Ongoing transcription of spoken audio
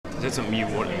Is that something you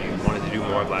wanted to do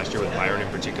more of last year with Byron in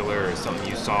particular, or something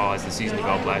you saw as the season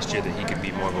developed last year that he could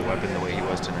be more of a weapon the way he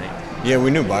was tonight? Yeah,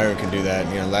 we knew Byron could do that.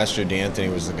 Last year D'Anthony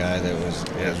was the guy that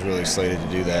was really slated to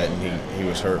do that, and he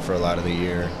was hurt for a lot of the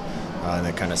year, and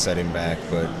that kind of set him back.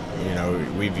 But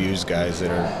we've used guys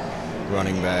that are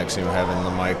running backs, having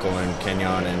LaMichael and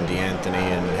Kenyon and D'Anthony,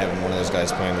 and having one of those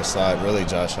guys playing the slot. Really,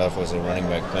 Josh Huff was a running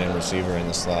back playing receiver in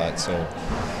the slot. So,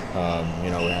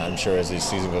 I'm sure as the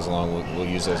season goes along, we'll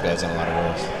use those guys in a lot of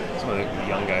ways. Some of the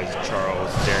young guys, Charles,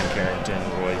 Darren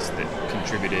Carrington, Royce, that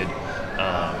contributed.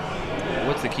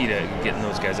 What's the key to getting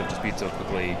those guys up to speed so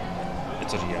quickly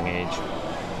at such a young age?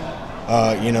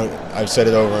 I've said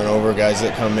it over and over, guys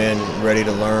that come in ready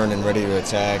to learn and ready to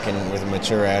attack and with a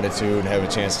mature attitude, have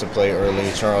a chance to play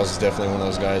early. Charles is definitely one of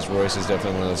those guys. Royce is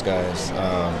definitely one of those guys.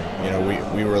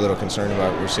 We were a little concerned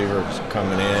about receivers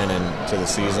coming in and to the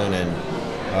season, and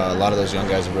a lot of those young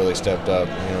guys have really stepped up.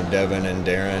 Devin and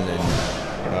Darren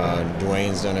and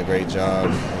Dwayne's done a great job.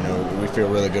 We feel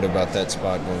really good about that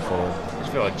spot going forward. How did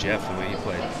you feel about Jeff, the way he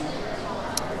played?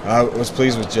 I was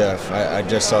pleased with Jeff. I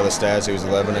just saw the stats. He was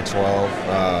 11 and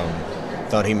 12.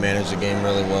 Thought he managed the game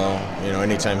really well.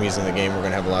 Anytime he's in the game, we're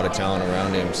going to have a lot of talent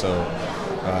around him. So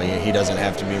he doesn't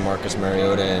have to be Marcus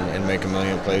Mariota and make a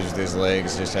million plays with his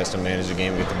legs. Just has to manage the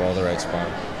game and get the ball in the right spot.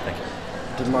 Thank you.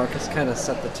 Did Marcus kind of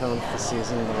set the tone for the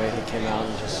season, the way he came out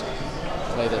and just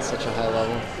played at such a high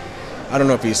level? I don't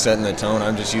know if he's setting the tone.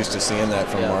 I'm just used to seeing that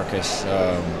from Marcus.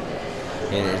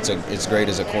 It's great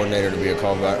as a coordinator to be a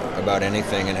call about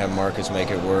anything and have Marcus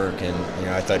make it work. And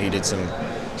I thought he did some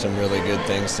really good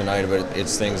things tonight, but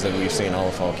it's things that we've seen all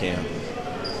of fall camp.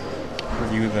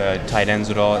 Review the tight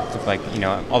ends at all. It looked like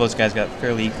all those guys got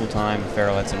fairly equal time.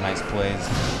 Farrell had some nice plays.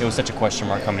 It was such a question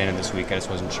mark coming into this week. I just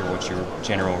wasn't sure what your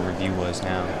general review was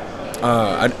now.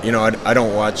 I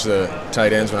don't watch the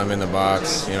tight ends when I'm in the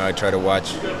box. I try to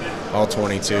watch all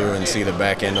 22 and see the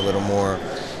back end a little more.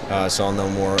 So I'll know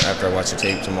more after I watch the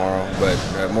tape tomorrow.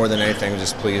 But more than anything, I'm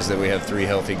just pleased that we have 3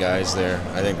 healthy guys there.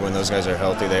 I think when those guys are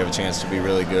healthy, they have a chance to be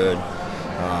really good.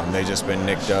 They've just been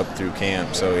nicked up through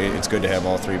camp, so it's good to have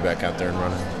all 3 back out there and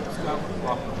running.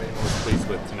 Most pleased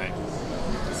with tonight,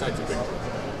 besides the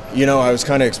victory? I was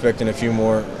kind of expecting a few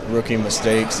more rookie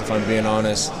mistakes, if I'm being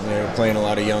honest. Playing a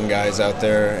lot of young guys out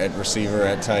there at receiver,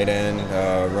 at tight end,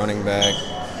 running back,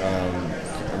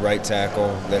 right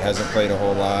tackle that hasn't played a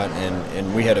whole lot,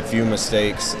 and we had a few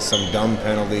mistakes, some dumb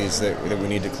penalties that we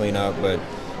need to clean up. But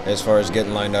as far as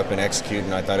getting lined up and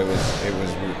executing, I thought it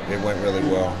went really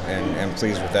well, and I'm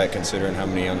pleased with that considering how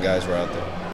many young guys were out there.